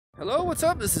Hello, what's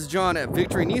up? This is John at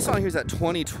Victory Nissan. Here's that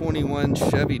 2021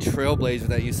 Chevy Trailblazer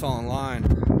that you saw online.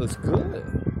 Looks good.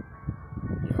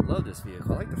 Yeah, I love this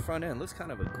vehicle. I like the front end. Looks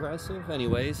kind of aggressive.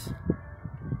 Anyways,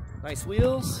 nice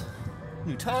wheels,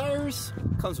 new tires,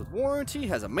 comes with warranty,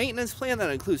 has a maintenance plan that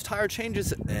includes tire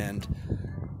changes and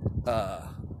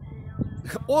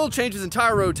oil changes and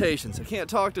tire rotations. I can't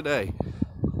talk today.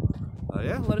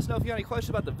 Yeah, let us know if you got any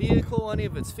questions about the vehicle, any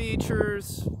of its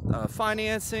features,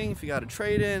 financing, if you got a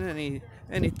trade-in,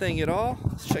 anything at all.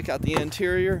 Let's check out the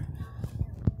interior.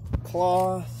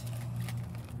 Cloth.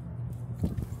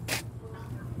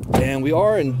 And we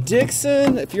are in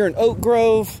Dixon. If you're in Oak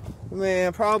Grove,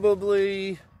 man,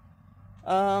 probably,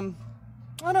 I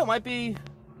don't know, it might be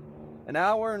an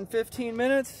hour and 15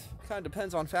 minutes. Kind of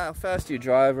depends on how fast you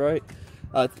drive, right?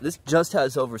 This just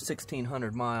has over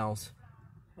 1,600 miles.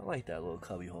 I like that little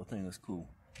cubby hole thing. Looks cool.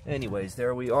 Anyways,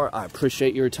 there we are. I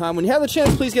appreciate your time. When you have the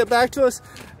chance, please get back to us,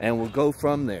 and we'll go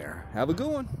from there. Have a good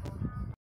one.